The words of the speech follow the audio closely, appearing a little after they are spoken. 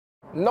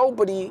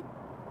Nobody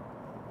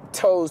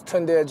tells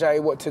Tunde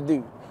Ajayi what to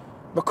do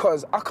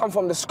because I come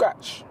from the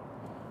scratch.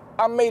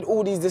 I made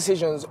all these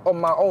decisions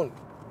on my own.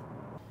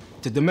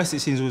 The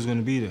domestic scene's always going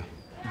to be there.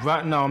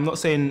 Right now, I'm not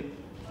saying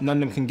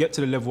none of them can get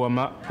to the level I'm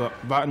at, but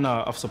right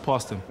now, I've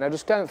surpassed them. And I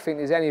just don't think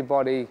there's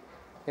anybody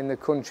in the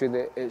country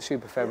that at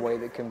super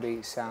featherweight that can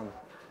beat Sam.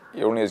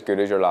 You're only as good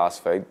as your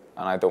last fight,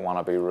 and I don't want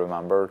to be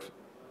remembered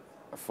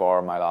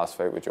for my last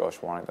fight with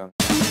Josh Warrington.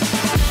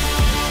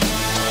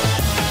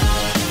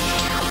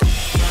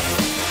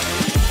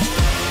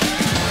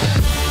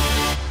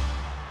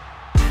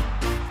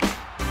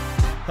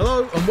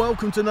 Hello and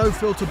welcome to No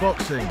Filter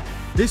Boxing.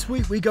 This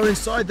week we go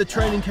inside the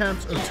training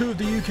camps of two of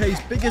the UK's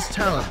biggest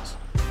talents,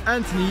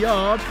 Anthony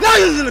Yarde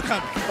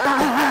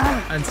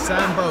and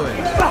Sam Bowen.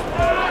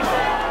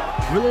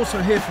 We'll also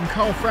hear from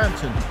Carl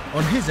Frampton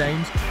on his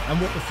aims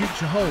and what the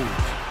future holds.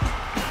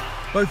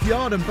 Both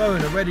Yarde and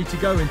Bowen are ready to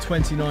go in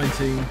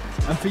 2019,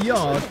 and for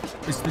Yarde,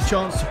 it's the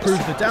chance to prove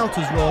the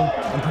doubters wrong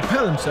and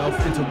propel himself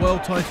into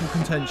world title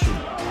contention.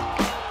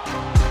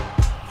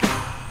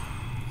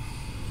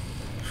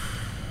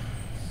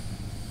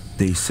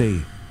 They say,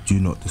 do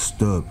not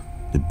disturb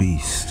the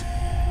beast,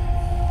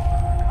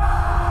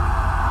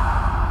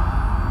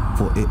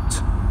 for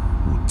it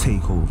will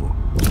take over,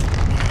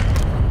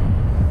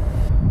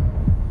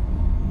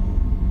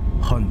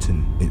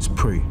 hunting its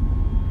prey,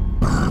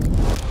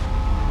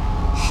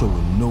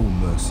 showing no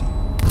mercy.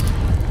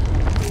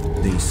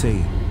 They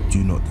say,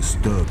 do not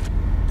disturb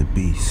the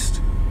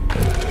beast,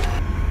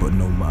 but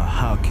no matter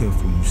how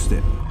careful you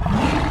step,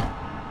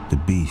 the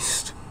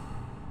beast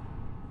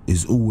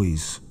is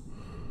always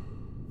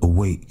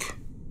awake.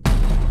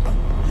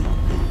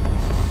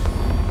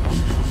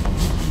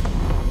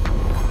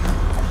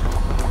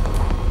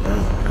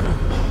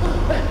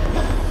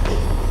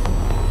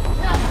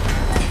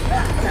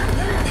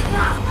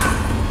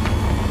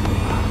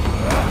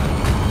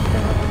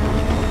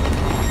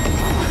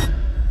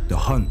 The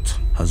hunt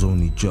has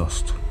only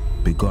just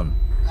begun.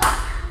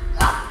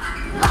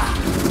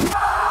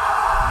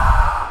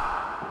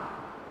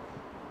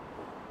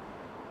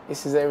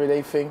 This is an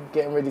everyday thing,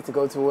 getting ready to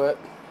go to work,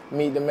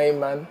 meet the main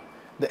man,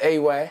 the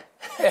AY.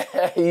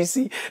 You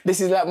see,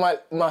 this is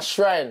like my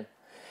shrine.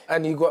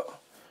 And you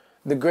got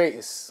the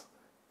greatest.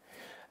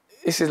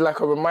 This is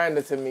like a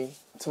reminder to me,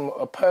 to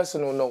a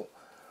personal note,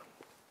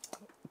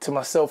 to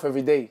myself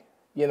every day.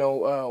 You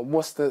know,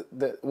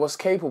 what's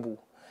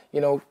capable.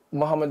 You know,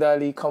 Muhammad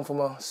Ali come from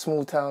a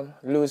small town,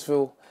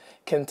 Louisville,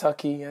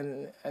 Kentucky,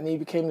 and he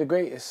became the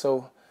greatest.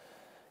 So,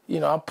 you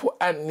know, I put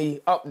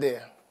Anthony up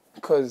there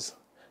because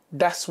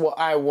that's what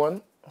I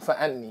want for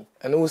Anthony.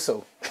 And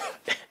also,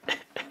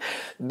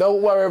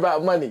 don't worry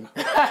about money.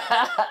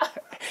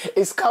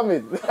 It's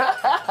coming.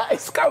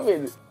 It's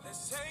coming.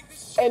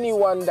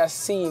 Anyone that's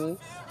seen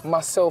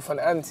myself and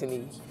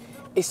Anthony,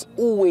 it's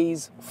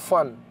always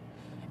fun.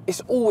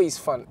 It's always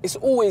fun. It's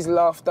always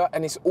laughter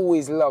and it's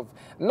always love.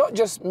 Not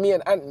just me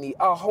and Anthony,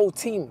 our whole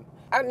team.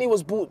 Anthony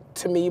was brought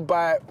to me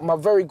by my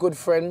very good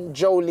friend,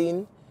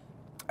 Jolene.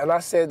 And I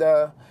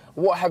said,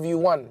 what have you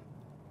won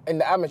in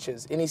the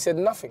amateurs? And he said,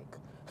 nothing.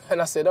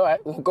 And I said, all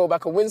right, we'll go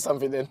back and win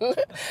something then.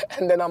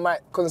 And then I might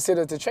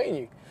consider to train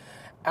you.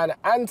 And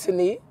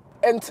Anthony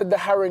entered the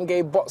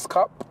Haringey Box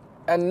Cup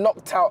and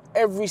knocked out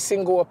every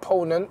single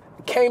opponent,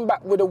 came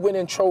back with a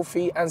winning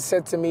trophy and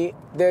said to me,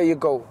 there you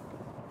go.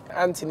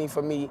 Anthony,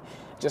 for me,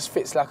 just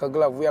fits like a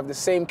glove. We have the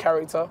same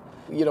character.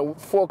 You know,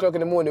 4 o'clock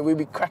in the morning, we'd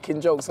be cracking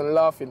jokes and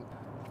laughing.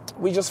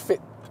 We just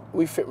fit,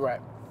 we fit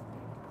right.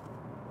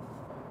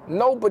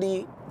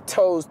 Nobody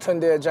tells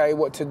Tunde Ajayi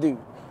what to do.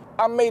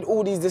 I made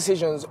all these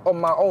decisions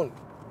on my own,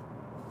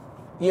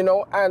 you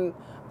know, and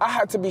I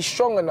had to be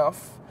strong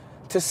enough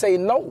to say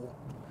no.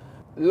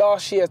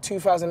 Last year,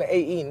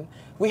 2018,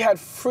 we had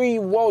 3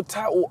 world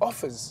title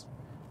offers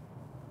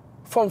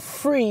from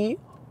 3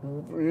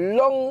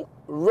 long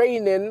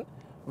reigning,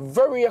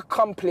 very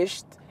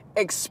accomplished,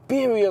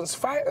 experienced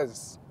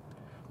fighters.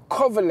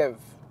 Kovalev,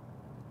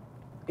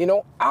 you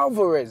know,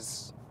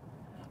 Alvarez,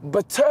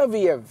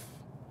 Baturviev,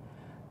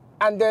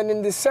 and then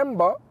in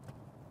December,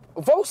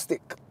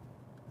 Volstik.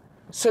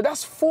 So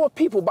that's 4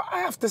 people, but I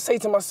have to say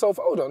to myself,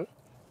 hold on,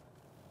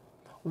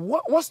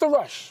 what's the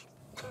rush?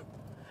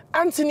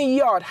 Anthony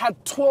Yarde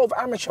had 12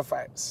 amateur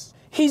fights.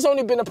 He's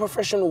only been a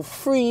professional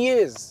 3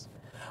 years.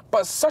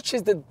 But such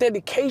is the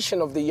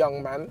dedication of the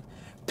young man,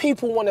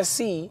 people want to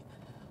see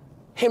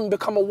him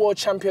become a world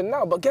champion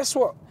now. But guess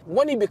what?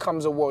 When he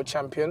becomes a world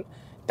champion,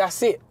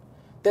 that's it.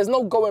 There's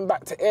no going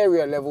back to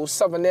area level,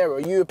 Southern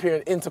area,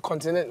 European,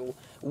 Intercontinental.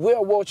 We're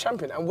a world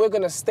champion, and we're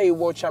going to stay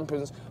world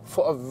champions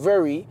for a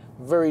very,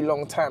 very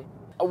long time.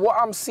 What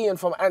I'm seeing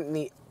from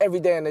Anthony every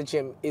day in the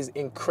gym is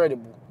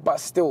incredible. But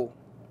still,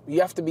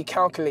 you have to be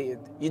calculated.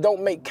 You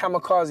don't make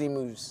kamikaze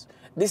moves.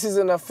 This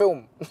isn't a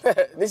film.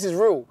 This is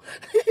real.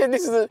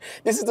 This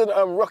isn't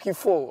Rocky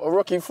IV or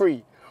Rocky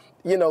III.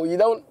 You know, you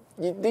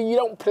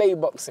don't play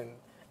boxing.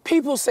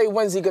 People say,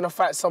 when's he going to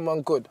fight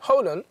someone good?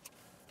 Hold on.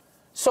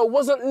 So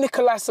wasn't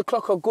Nikolai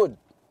Seclocka good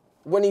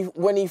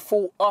when he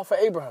fought Arthur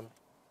Abraham?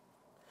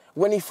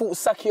 When he fought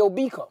Sakio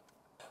Bika?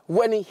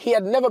 when he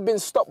had never been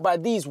stopped by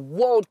these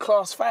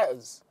world-class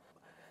fighters.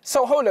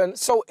 So hold on,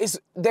 so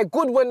they're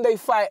good when they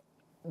fight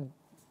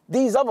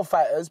these other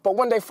fighters, but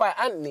when they fight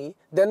Anthony,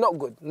 they're not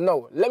good.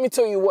 No, let me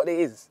tell you what it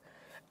is.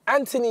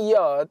 Anthony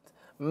Yarde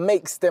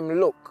makes them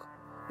look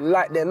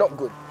like they're not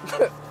good.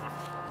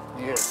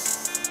 Yes.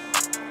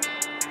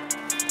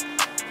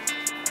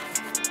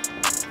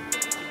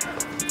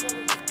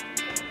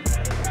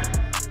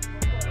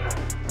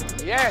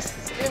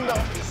 Yes, in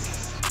the...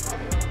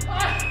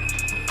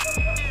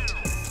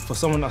 For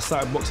someone that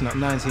started boxing at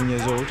 19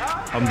 years old,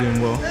 I'm doing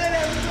well.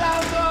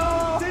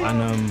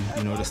 And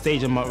you know, the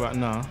stage I'm at right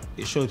now,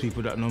 it shows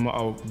people that no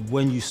matter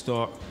when you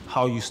start,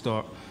 how you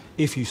start,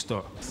 if you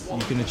start,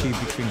 you can achieve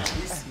big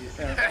things.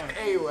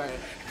 Anyway.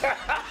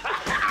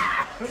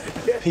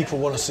 People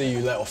want to see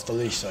you let off the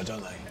leash though,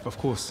 don't they? Of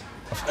course.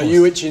 Are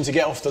you itching to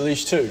get off the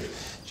leash too?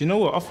 Do you know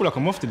what? I feel like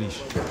I'm off the leash.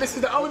 This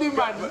is the only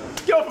man,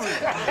 get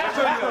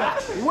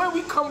off me. Where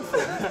we come from,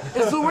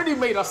 it's already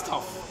made us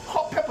tough.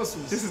 Hot pepper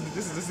sauce. This is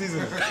the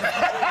season.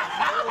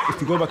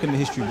 If you go back in the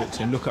history books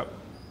and look at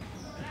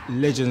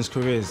legends'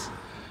 careers,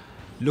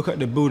 look at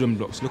the building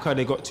blocks, look how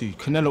they got to.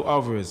 Canelo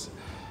Alvarez,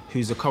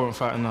 who's the current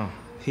fighter now,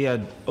 he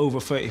had over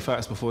 30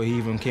 fights before he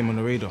even came on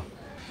the radar.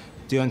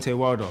 Deontay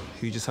Wilder,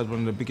 who just had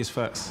one of the biggest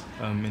fights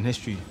in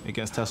history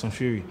against Tyson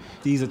Fury.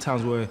 These are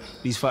times where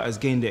these fighters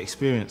gain their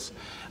experience,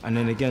 and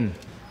then again,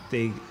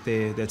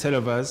 they're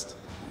televised,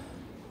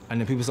 and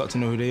then people start to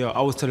know who they are.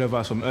 I was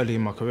televised from early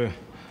in my career,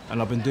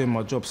 and I've been doing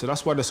my job, so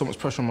that's why there's so much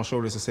pressure on my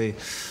shoulders to say,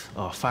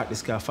 oh, fight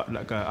this guy, fight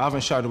that guy. I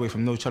haven't shied away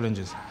from no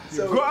challenges.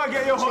 So, go out and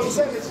get your hot.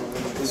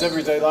 Is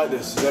every day like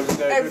this? Is every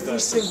day every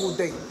single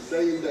day.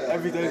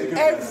 Every day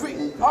is a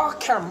good day. Our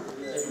camp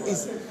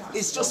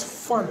is just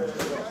fun.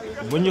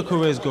 When your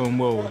career is going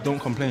well, don't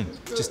complain.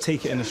 Just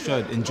take it in a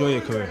stride. Enjoy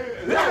your career.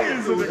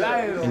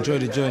 Enjoy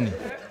the journey.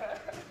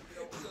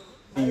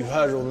 You've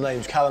heard all the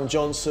names, Callum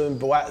Johnson,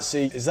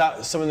 Boatsi. Is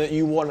that something that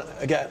you want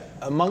to get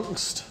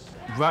amongst?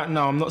 Right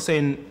now, I'm not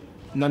saying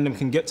none of them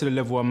can get to the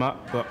level I'm at,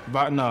 but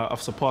right now,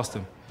 I've surpassed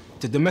them.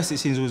 The domestic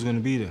scene's always going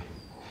to be there.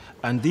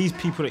 And these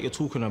people that you're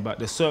talking about,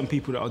 there's certain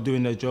people that are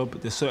doing their job,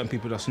 there's certain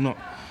people that's not.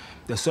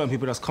 There's certain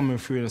people that's coming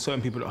through, and there's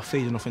certain people that are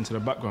fading off into the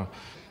background.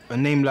 A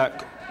name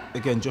like,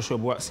 again, Joshua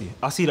Boatsi,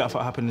 I see that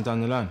fight happening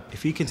down the line.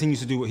 If he continues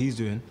to do what he's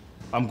doing,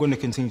 I'm going to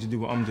continue to do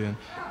what I'm doing.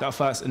 That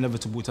fight's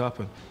inevitable to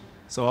happen.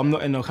 So I'm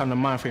not in no kind of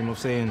mind frame of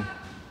saying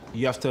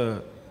you have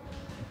to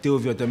deal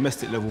with your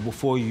domestic level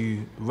before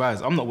you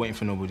rise. I'm not waiting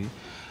for nobody.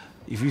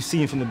 If you've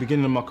seen from the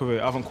beginning of my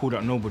career, I haven't called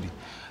out nobody.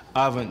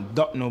 I haven't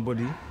ducked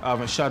nobody. I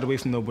haven't shied away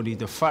from nobody.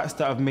 The fights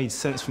that have made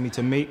sense for me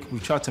to make,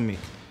 we've tried to make.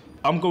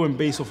 I'm going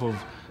based off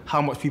of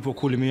how much people are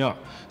calling me out.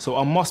 So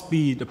I must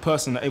be the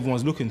person that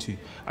everyone's looking to.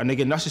 And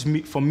again, that's just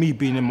me, for me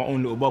being in my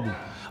own little bubble.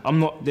 I'm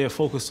not there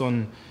focused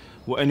on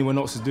what anyone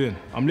else is doing.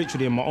 I'm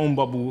literally in my own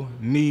bubble,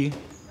 me,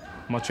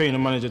 my trainer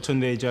manager,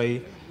 Tunde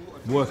Ajayi,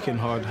 working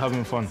hard,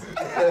 having fun.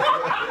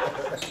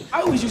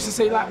 I always used to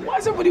say, like, why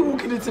is everybody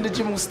walking into the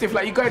gym all stiff?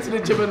 Like, you go into the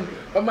gym and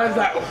a man's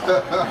like...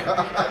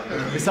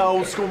 It's that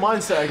old school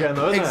mindset again,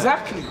 though, isn't it?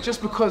 Exactly.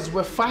 Just because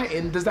we're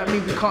fighting, does that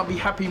mean we can't be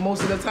happy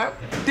most of the time?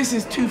 This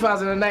is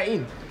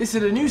 2019. This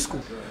is the new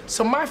school.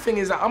 So my thing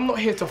is that I'm not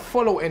here to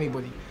follow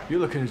anybody. You're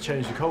looking to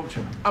change the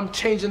culture. I'm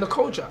changing the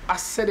culture. I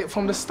said it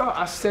from the start.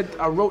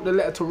 I wrote the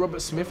letter to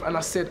Robert Smith and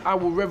I said, I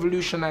will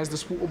revolutionise the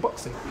sport of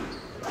boxing.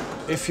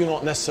 If you're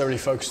not necessarily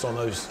focused on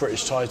those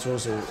British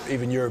titles or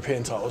even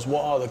European titles,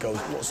 what are the goals?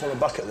 What's on the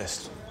bucket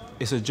list?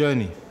 It's a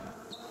journey.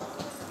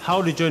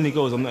 How the journey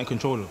goes, I'm not in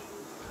control of.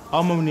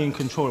 I'm only in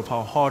control of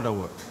how hard I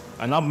work.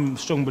 And I'm a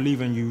strong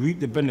believer in you reap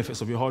the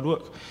benefits of your hard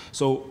work.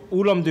 So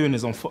all I'm doing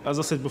is, as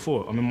I said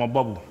before, I'm in my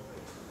bubble.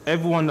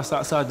 Everyone that's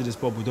outside of this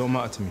bubble don't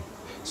matter to me.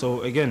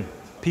 So again,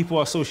 people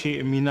are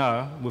associating me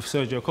now with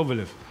Sergio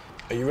Kovalev.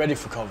 Are you ready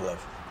for Kovalev?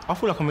 I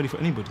feel like I'm ready for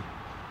anybody.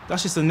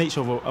 That's just the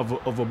nature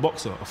of a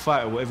boxer, a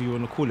fighter, whatever you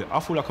want to call it. I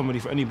feel like I'm ready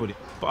for anybody.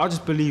 But I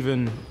just believe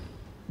in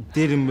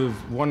dealing with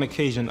one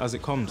occasion as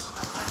it comes.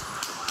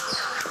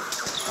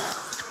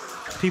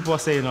 People are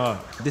saying, oh,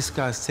 this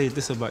guy said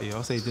this about you.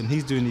 I'll say, then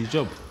he's doing his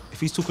job. If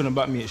he's talking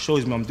about me, it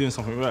shows me I'm doing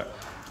something right.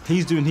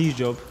 He's doing his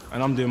job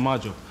and I'm doing my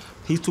job.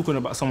 He's talking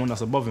about someone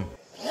that's above him.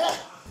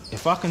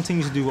 If I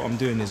continue to do what I'm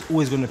doing, there's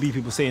always going to be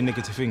people saying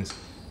negative things.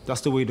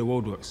 That's the way the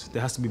world works.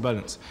 There has to be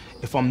balance.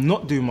 If I'm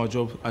not doing my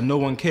job and no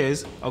one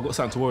cares, I've got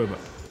something to worry about.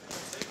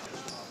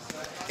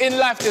 In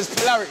life, there's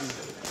polarity.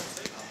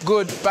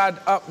 Good, bad,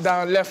 up,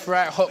 down, left,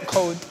 right, hot,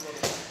 cold.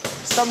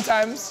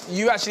 Sometimes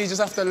you actually just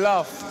have to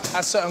laugh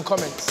at certain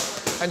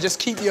comments and just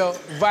keep your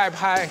vibe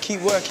high and keep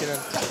working. And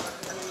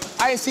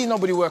I ain't seen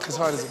nobody work as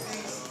hard as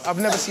him. I've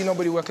never seen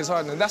nobody work as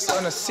hard as him. That's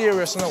on a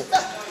serious note.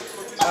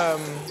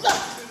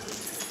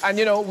 And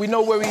you know, we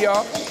know where we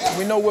are,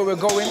 we know where we're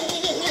going,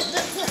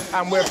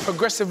 and we're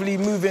progressively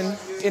moving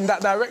in that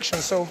direction,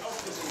 so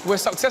we're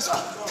successful.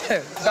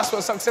 That's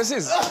what success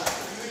is.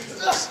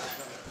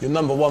 You're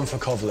number one for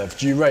Kovalev.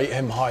 Do you rate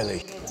him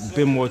highly?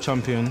 Been world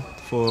champion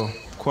for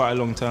quite a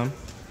long time.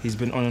 He's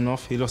been on and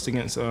off. He lost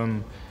against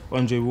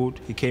Andre Ward.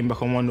 He came back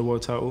and won the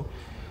world title.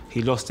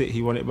 He lost it,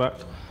 he won it back.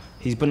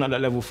 He's been at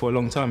that level for a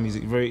long time. He's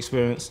very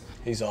experienced.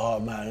 He's a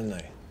hard man, isn't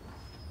he?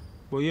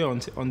 Well, yeah, on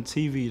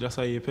TV, that's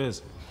how he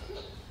appears.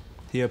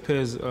 He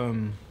appears a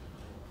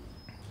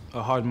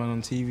hard man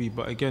on TV,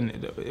 but again,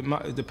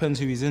 it depends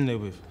who he's in there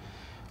with.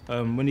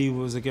 When he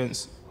was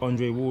against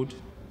Andre Ward,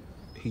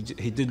 he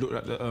did look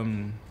like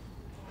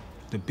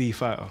the B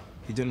fighter.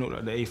 He didn't look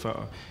like the A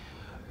fighter.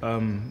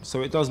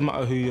 So it does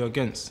matter who you're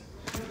against.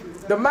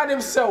 The man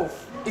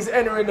himself is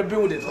entering the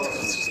building.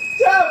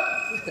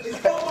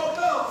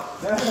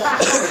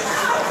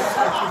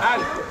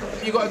 And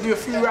you got to do a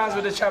few rounds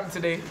with the champ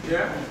today.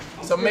 Yeah.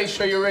 So make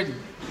sure you're ready.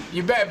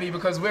 You better be,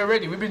 because we're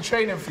ready. We've been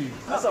training for you.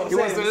 That's what I'm he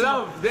saying. wants to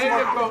love. There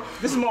you go.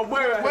 This is my boy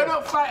right here. We're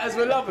not fighters,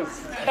 we're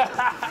lovers.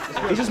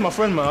 He's just my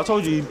friend, man. I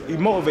told you, he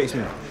motivates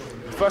me.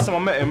 The first time I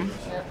met him,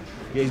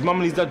 yeah, his mum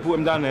and his dad brought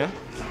him down there,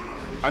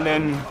 and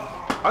then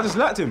I just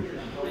liked him.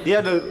 He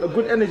had a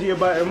good energy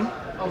about him.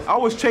 I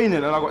was training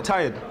and I got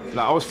tired.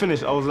 Like, I was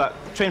finished. I was like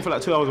trained for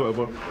like 2 hours or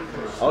whatever.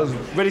 I was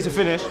ready to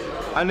finish,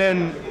 and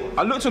then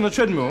I looked on the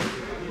treadmill,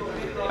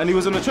 and he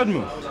was on the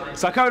treadmill.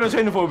 So I carried on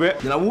training for a bit.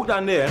 Then I walked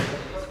down there,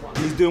 and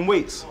he's doing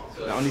weights,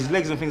 like, on his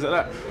legs and things like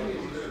that.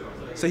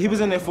 So he was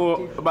in there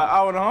for about an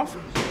hour and a half,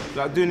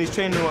 like doing his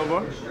training or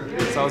whatever.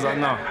 So I was like,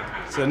 nah.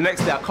 So the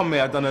next day I come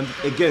here, I've done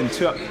again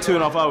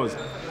 2.5 hours.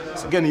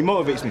 So again, he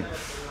motivates me.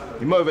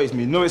 He motivates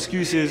me. No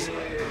excuses.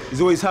 He's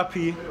always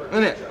happy,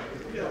 isn't it?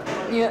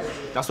 Yeah.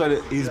 That's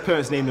why his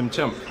parents named him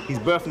Champ. His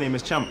birth name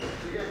is Champ.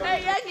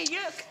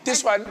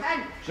 This one.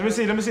 Let me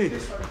see.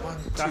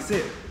 That's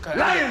it.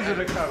 Lions in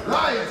the cup.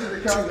 Lions in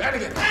the cup. And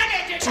again.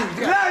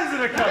 Lions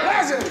in the cup.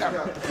 Lions in the cup.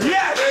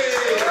 Yes!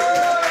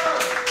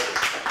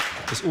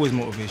 It's always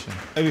motivation.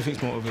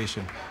 Everything's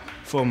motivation.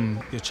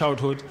 From your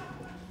childhood,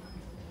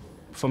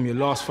 from your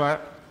last fight,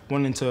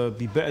 wanting to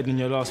be better than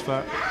your last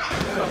fight.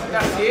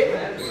 That's it.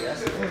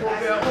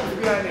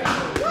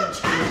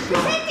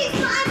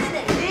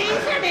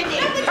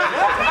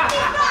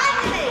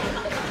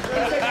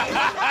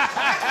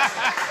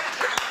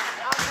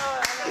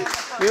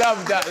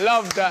 Love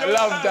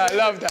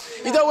that.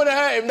 You don't want to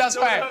hurt him, that's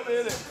fine.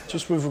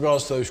 Just with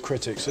regards to those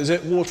critics, is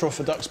it water off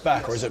a duck's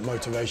back or is it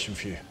motivation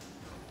for you?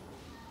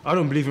 I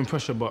don't believe in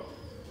pressure, but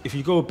if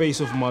you go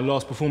based off my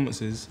last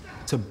performances,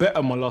 to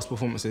better my last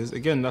performances,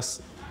 again,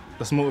 that's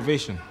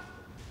motivation.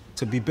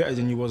 To be better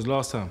than you was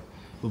last time,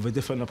 with a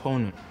different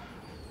opponent.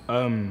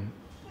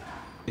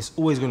 It's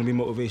always going to be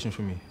motivation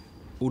for me,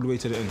 all the way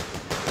to the end.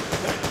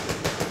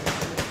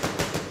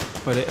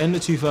 By the end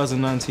of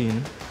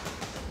 2019,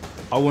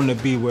 I want to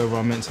be wherever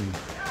I'm meant to be.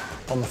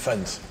 On the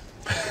fence.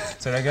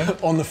 Say that again?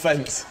 On the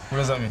fence. What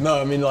does that mean? No,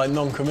 I mean like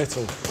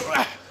non-committal.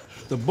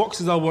 The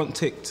boxes I want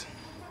ticked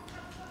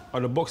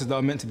are the boxes that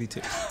are meant to be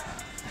ticked.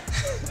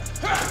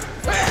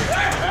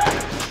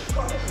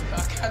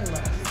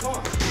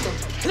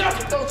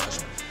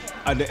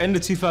 At the end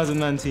of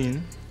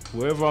 2019,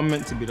 wherever I'm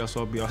meant to be, that's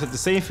where I'll be. I said the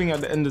same thing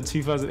at the end of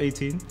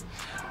 2018.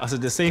 I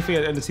said the same thing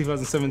at the end of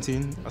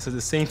 2017. I said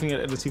the same thing at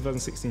the end of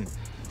 2016.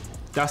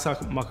 That's how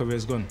my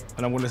career's gone.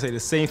 And I'm going to say the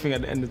same thing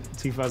at the end of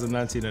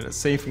 2019 and the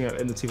same thing at the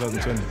end of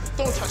 2020.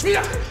 Don't touch me!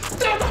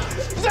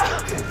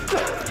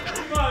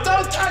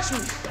 Don't touch me!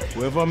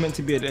 Wherever I'm meant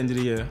to be at the end of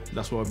the year,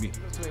 that's where I'll be.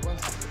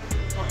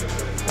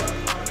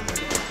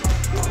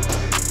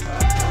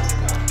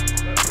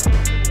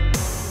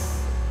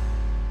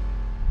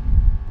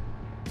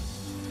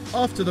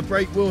 After the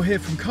break, we'll hear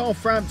from Carl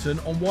Frampton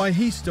on why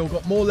he's still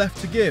got more left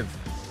to give.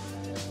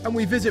 And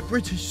we visit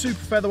British super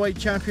featherweight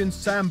champion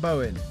Sam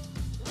Bowen.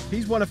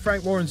 He's one of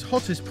Frank Warren's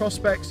hottest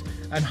prospects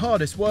and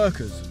hardest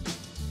workers.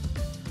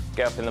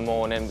 Get up in the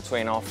morning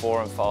between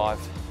 4:30 and 5,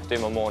 do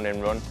my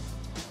morning run,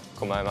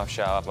 come home, have a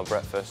shower, have my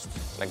breakfast,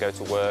 and then go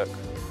to work.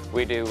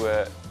 We do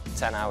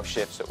 10-hour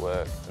shifts at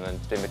work, and then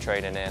do my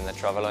training here and then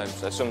travel home.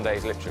 So some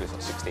days literally it's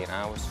like 16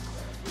 hours.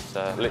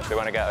 So literally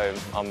when I get home,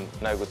 I'm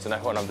no good to no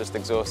one. I'm just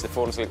exhausted,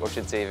 fall asleep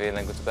watching TV and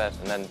then go to bed,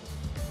 and then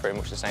pretty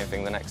much the same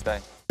thing the next day.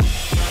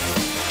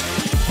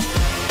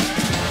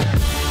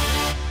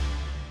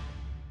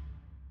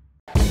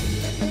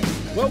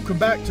 Welcome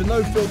back to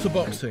No Filter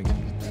Boxing.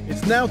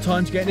 It's now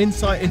time to get an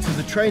insight into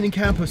the training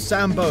camp of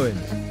Sam Bowen.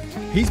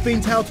 He's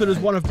been touted as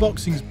one of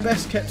boxing's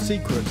best kept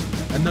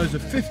secrets and knows a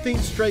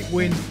 15th straight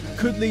win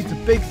could lead to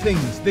big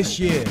things this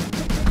year.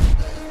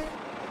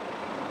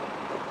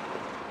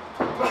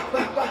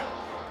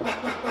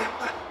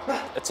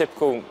 A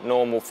typical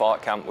normal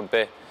fight camp would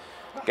be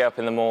get up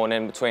in the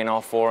morning between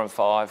 4:30 and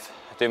 5,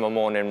 do my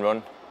morning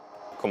run,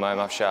 come home,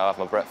 have a shower, have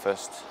my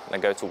breakfast, and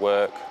then go to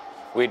work.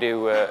 We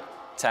do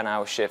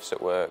 10-hour shifts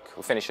at work.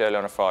 We finish early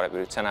on a Friday, we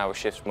do 10-hour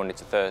shifts Monday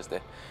to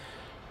Thursday.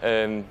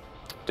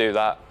 Do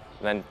that,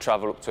 and then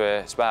travel up to here.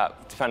 It's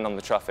about, depending on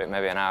the traffic,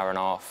 maybe an hour and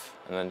a half,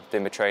 and then do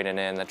my training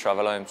here and then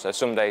travel home. So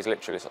some days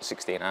literally it's like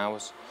 16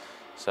 hours.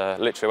 So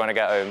literally when I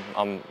get home,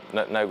 I'm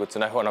no good to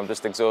no one. I'm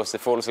just exhausted,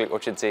 fall asleep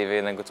watching TV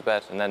and then go to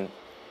bed, and then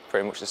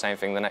pretty much the same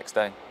thing the next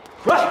day.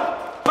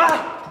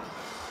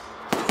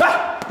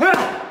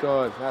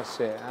 Good, that's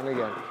it, and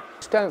again.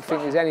 I just don't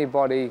think there's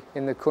anybody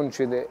in the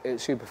country that at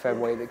super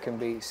featherweight that can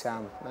beat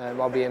Sam.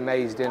 I'll be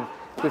amazed, and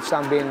with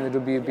Sam being in the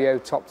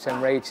WBO top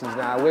 10 ratings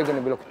now, we're going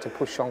to be looking to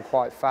push on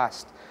quite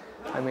fast.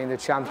 I mean, the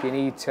champion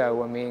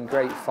Ito, I mean,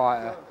 great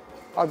fighter.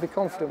 I'd be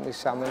confident with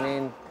Sam. I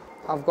mean,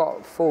 I've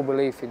got full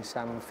belief in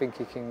Sam and think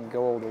he can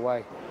go all the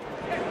way.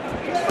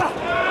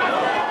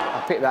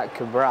 I picked that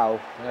Cabral.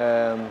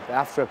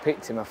 After I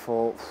picked him, I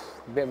thought,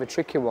 a bit of a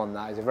tricky one,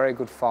 that. He's a very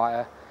good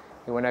fighter.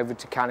 He went over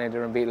to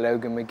Canada and beat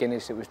Logan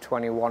McGuinness. It was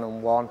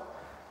 21-1,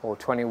 or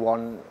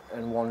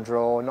 21-1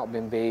 draw, not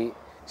been beat.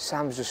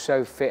 Sam's just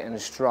so fit and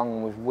strong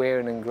and was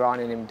wearing and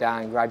grinding him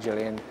down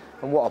gradually, and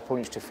what a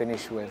punch to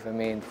finish with. I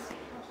mean,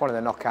 one of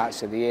the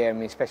knockouts of the year, I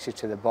mean, especially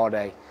to the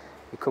body.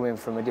 He come in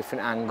from a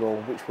different angle,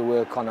 which we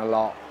work on a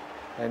lot,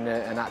 and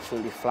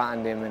absolutely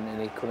flattened him,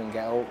 and he couldn't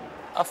get up.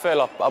 I feel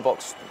like I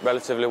boxed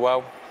relatively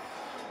well,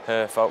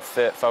 felt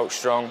fit, felt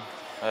strong.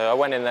 I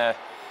went in there,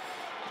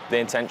 the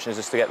intention is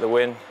just to get the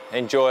win,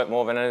 enjoy it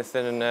more than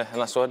anything, and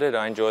that's what I did.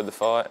 I enjoyed the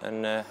fight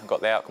and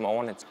got the outcome I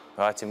wanted.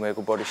 I had him with a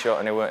good body shot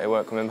and he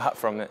weren't coming back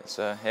from it.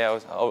 So yeah, I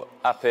was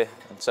happy,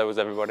 and so was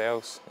everybody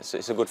else.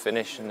 It's a good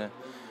finish and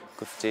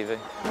good for TV.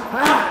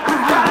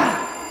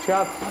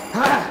 Jab,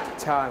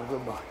 time,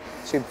 goodbye.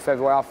 Super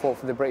featherweight, I fought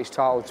for the British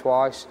title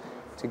twice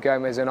to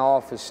Gomez and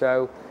Arthur,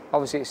 so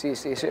obviously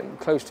it's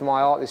close to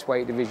my heart, this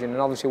weight division, and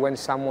obviously when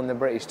Sam won the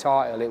British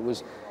title,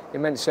 it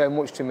meant so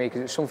much to me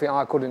because it's something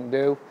I couldn't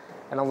do,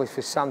 and obviously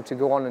for Sam to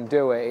go on and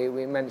do it,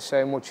 it meant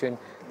so much. And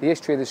the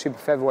history of the super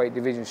featherweight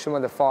division, some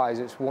of the fighters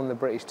that's won the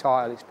British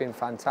title, it's been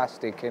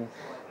fantastic, and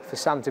for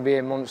Sam to be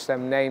amongst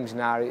them names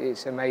now,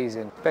 it's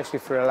amazing, especially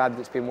for a lad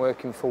that's been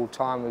working full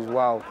time as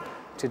well.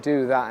 To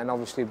do that and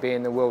obviously be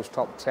in the world's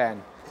top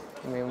 10.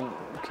 I mean,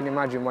 can you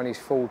imagine when he's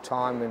full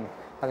time and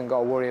hasn't got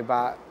to worry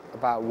about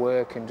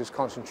work and just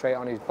concentrate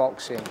on his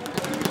boxing?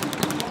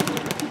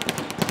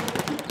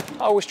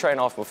 I always train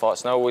after my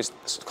fights and I always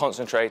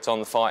concentrate on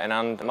the fighting.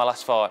 And my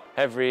last fight,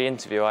 every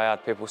interview I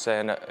had people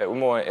saying that it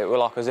was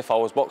like as if I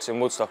was boxing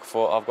Woodstock. I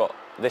thought, I've got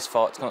this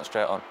fight to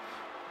concentrate on.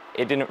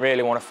 He didn't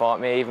really want to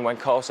fight me. Even when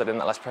Carl said in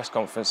that last press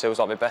conference, it was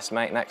like my best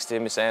mate next to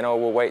him saying, oh,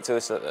 we'll wait till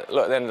this. Look, at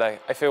the end of the day,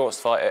 if he wants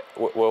to fight it,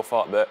 we'll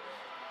fight, but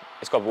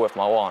it's got to be worth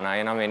my while now,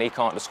 you know what I mean? He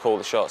can't just call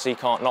the shots. He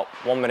can't not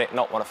 1 minute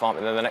not want to fight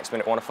me, then the next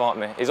minute want to fight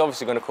me. He's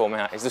obviously going to call me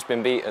out. He's just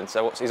been beaten,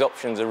 so his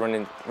options are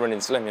running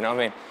slim, you know what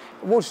I mean?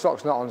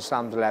 Woodstock's not on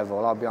Sam's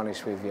level, I'll be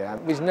honest with you.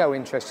 There's no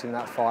interest in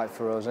that fight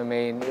for us. I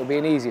mean, it'll be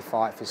an easy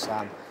fight for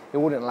Sam. It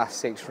wouldn't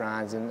last 6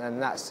 rounds,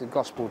 and that's the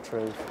gospel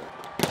truth.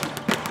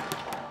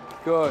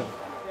 Good.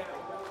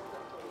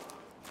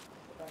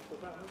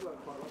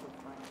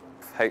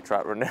 Hate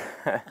track running.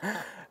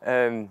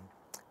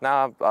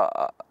 Now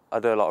I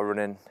do a lot of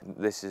running.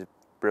 This is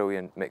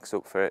brilliant mix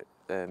up for it.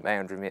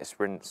 800 metre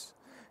sprints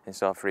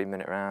inside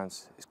 3-minute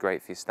rounds. It's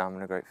great for your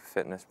stamina, great for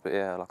fitness. But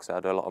yeah, like I said, I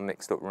do a lot of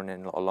mixed up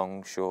running, a lot of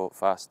long, short,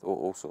 fast,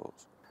 all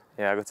sorts.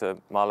 Yeah, I go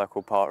to my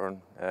local park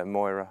run,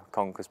 Moira,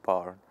 Conker's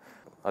park run.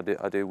 I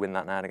do win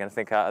that now and again. I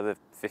think out of the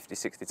 50,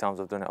 60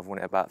 times I've done it, I've won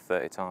it about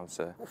 30 times.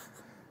 So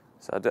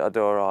I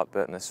do all right,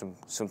 but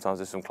sometimes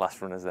there's some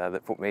class runners there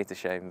that put me to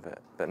shame,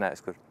 but no, it's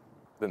good.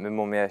 But my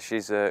mum, yeah,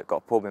 she's got a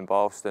pub in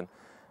Boston,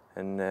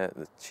 and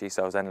she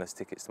sells endless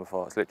tickets to my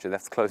fights. Literally, they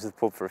have to close the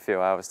pub for a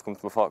few hours to come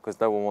to my fight because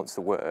no one wants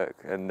to work,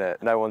 and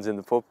no one's in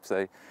the pub,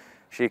 so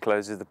she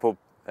closes the pub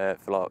for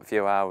like a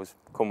few hours,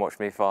 come watch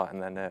me fight,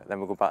 and then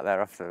we'll go back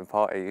there after and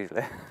party,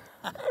 usually.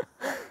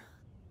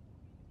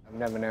 I've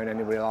never known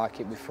anybody like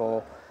it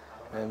before.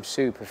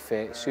 Super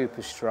fit,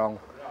 super strong.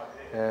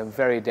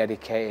 Very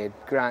dedicated,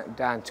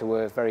 down to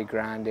earth, very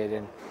grounded,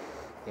 and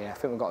yeah, I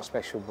think we've got a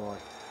special boy.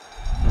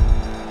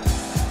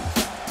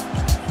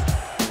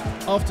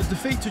 After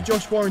defeat to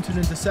Josh Warrington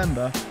in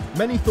December,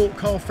 many thought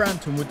Carl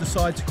Frampton would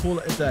decide to call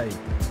it a day.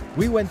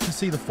 We went to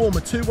see the former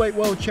 2-weight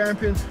world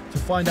champion to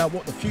find out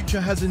what the future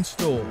has in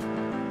store.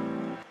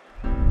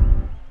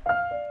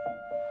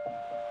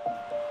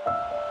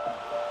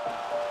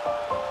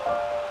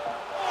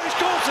 He's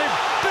caught him!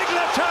 Big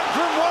left hand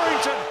from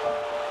Warrington!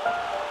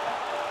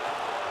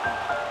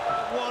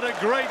 What a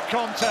great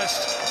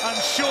contest, and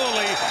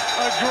surely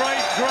a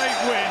great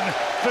win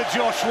for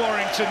Josh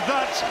Warrington.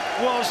 That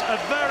was a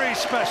very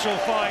special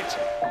fight.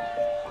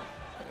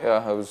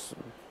 Yeah, I was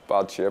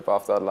bad shape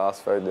after that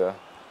last fight, yeah. It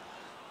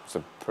was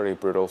a pretty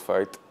brutal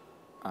fight.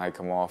 I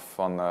come off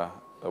on the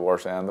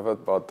worst end of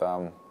it, but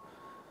it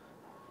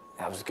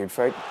was a good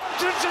fight.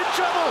 He's in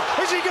trouble!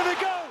 Is he going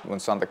to go? When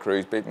Santa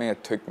Cruz beat me,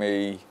 it took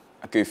me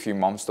a good few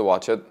months to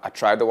watch it. I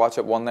tried to watch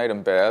it one night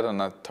in bed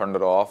and I turned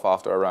it off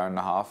after a round and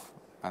a half,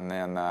 and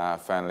then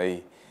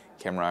finally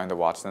came around to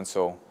watching it.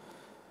 So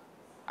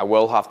I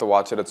will have to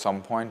watch it at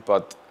some point,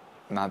 but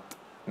not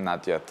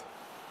yet.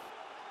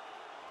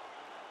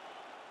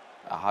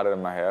 I had it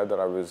in my head that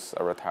I was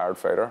a retired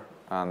fighter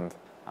and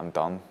I'm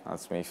done,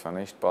 that's me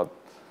finished, but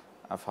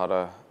I've had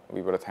a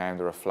wee bit of time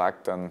to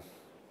reflect, and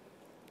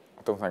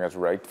I don't think it's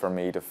right for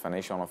me to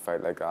finish on a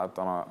fight like that,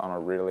 on a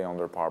really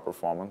under par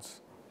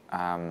performance.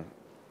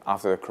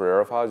 After the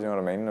career I've had, you know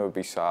what I mean, it would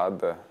be sad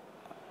to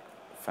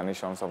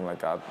finish on something like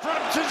that.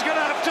 Frampton's going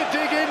to have to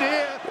dig in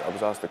here. I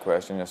was asked the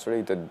question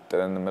yesterday, did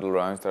in the middle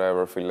rounds, did I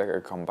ever feel like I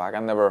could come back? I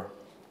never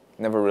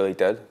Never really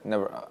did.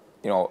 Never,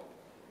 you know,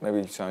 maybe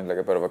it sounds like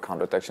a bit of a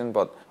contradiction,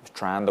 but I was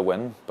trying to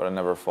win, but I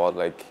never thought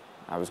like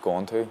I was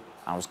going to.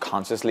 I was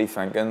consciously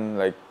thinking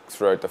like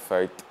throughout the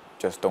fight,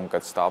 just don't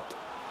get stopped,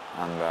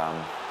 and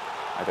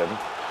I didn't.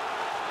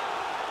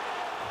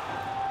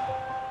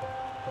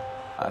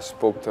 I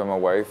spoke to my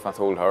wife, I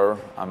told her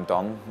I'm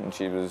done, and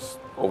she was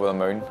over the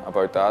moon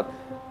about that.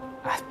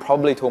 I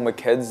probably told my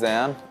kids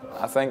then,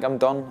 I think I'm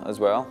done as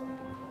well.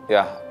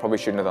 Yeah, probably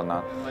shouldn't have done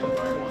that.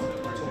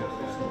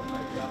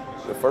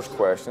 The first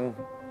question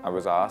I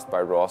was asked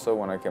by Rossa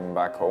when I came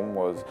back home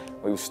was,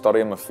 he was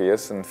studying my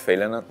face and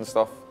feeling it and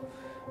stuff.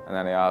 And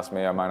then he asked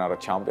me, am I not a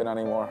champion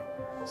anymore?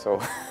 So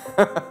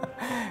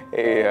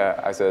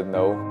I said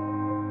no.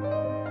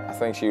 I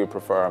think she would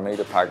prefer me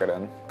to pack it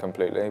in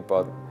completely,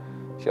 but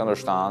she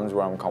understands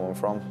where I'm coming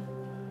from.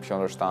 She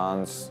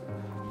understands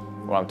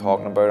what I'm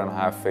talking about and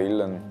how I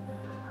feel, and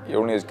you're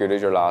only as good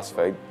as your last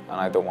fight,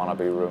 and I don't want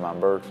to be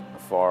remembered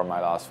for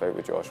my last fight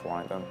with Josh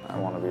Warrington. I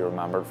want to be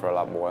remembered for a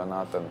lot more than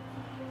that, and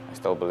I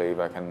still believe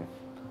I can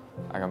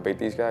beat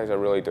these guys. I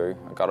really do.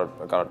 I got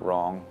it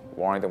wrong.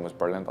 Warrington was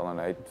brilliant on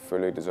the night,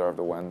 fully deserved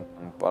the win,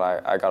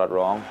 but I got it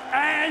wrong.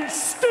 And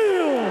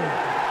still,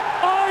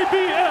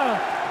 IBF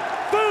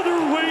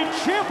featherweight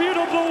champion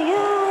of the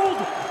world,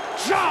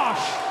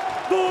 Josh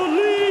the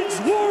Leeds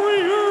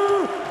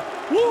Warrior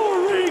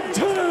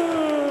Warrington.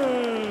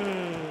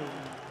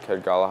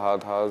 Kid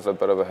Galahad has a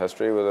bit of a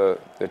history with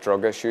the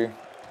drug issue.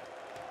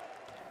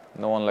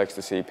 No one likes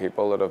to see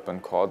people that have been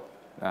caught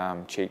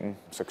cheating,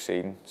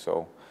 succeeding.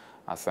 So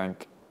I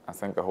think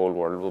the whole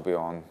world will be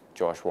on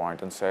Josh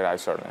Warrington's side. I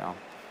certainly am.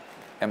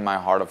 In my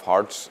heart of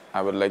hearts,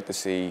 I would like to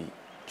see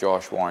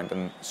Josh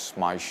Warrington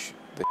smash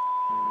the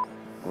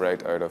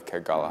right out of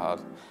Kid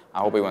Galahad. I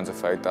hope he wins a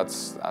fight.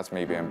 That's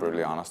me being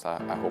brutally honest.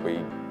 I hope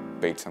he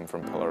beats him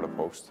from pillar to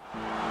post.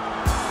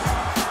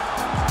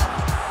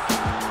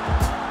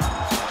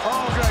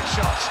 Oh, great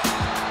shot.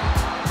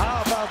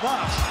 How about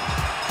that?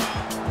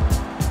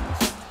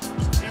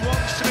 He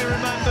wants to be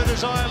remembered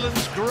as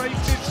Ireland's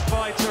greatest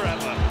fighter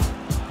ever.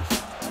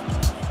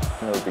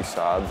 It would be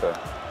sad to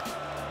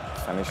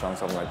finish on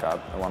something like that.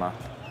 I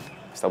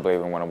still believe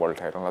in winning a world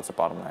title. That's the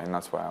bottom line.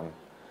 That's why I'm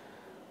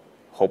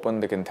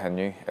hoping to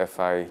continue if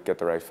I get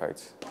the right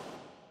fights.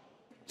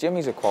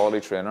 Jimmy's a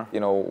quality trainer. You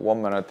know,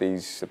 1 minute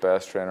he's the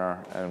best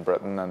trainer in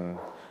Britain, and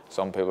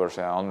some people are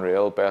saying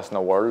unreal, best in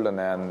the world, and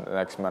then the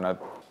next minute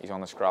he's on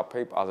the scrap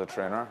heap as a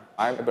trainer.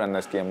 I've been in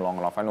this game long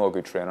enough. I know a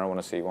good trainer when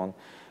I see one,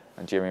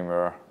 and Jimmy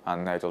Moore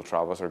and Nigel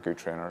Travis are good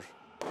trainers.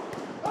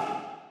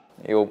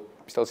 You'll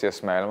still see a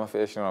smile on my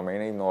face, you know what I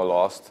mean? Even though I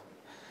lost,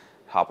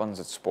 it happens.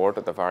 It's sport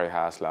at the very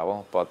highest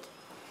level, but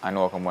I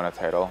know I can win a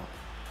title.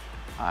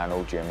 I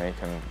know Jimmy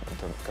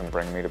can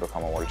bring me to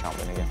become a world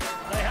champion again.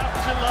 They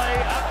have to lay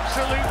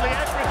absolutely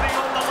everything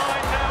on the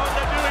line now, and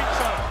they're doing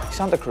so.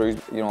 Santa Cruz,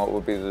 you know, it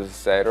would be the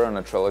decider in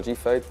a trilogy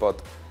fight,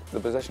 but the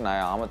position I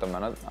am at the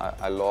minute,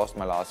 I lost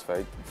my last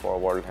fight for a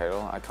world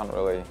title. I can't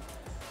really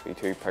be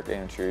too picky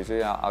and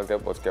choosy. I'll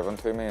get what's given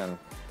to me, and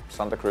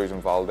Santa Cruz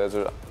and Valdez,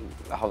 there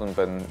haven't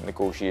been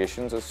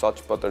negotiations as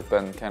such, but there's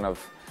been kind of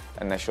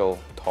initial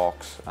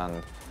talks,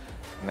 and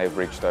they've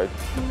reached out.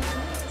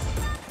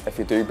 If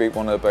you do beat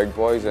one of the big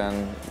boys,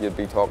 then you'd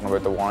be talking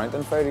about the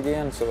Warrington fight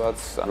again, so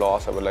that's a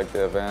loss I would like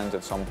to avenge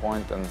at some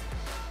point, and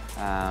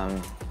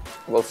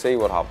we'll see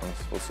what happens.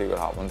 We'll see what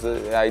happens.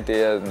 The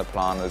idea and the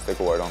plan is to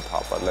go out on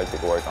top. I'd like to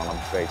go out on a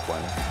big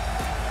win.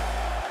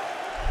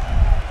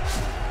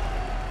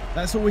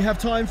 That's all we have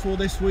time for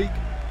this week.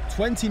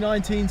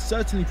 2019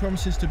 certainly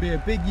promises to be a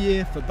big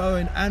year for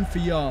Bowen and for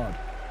Yarde.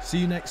 See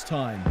you next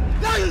time.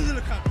 Oh,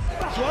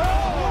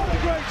 what a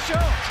great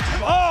shot!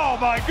 Oh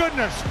my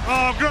goodness!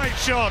 Oh, great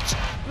shot!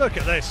 Look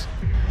at this!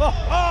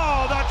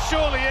 Oh, that's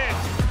surely it!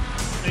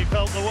 He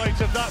felt the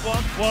weight of that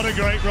one. What a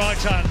great right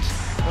hand!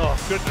 Oh,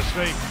 goodness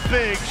me!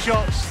 Big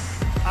shots,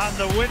 and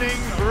the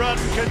winning run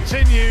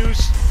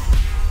continues.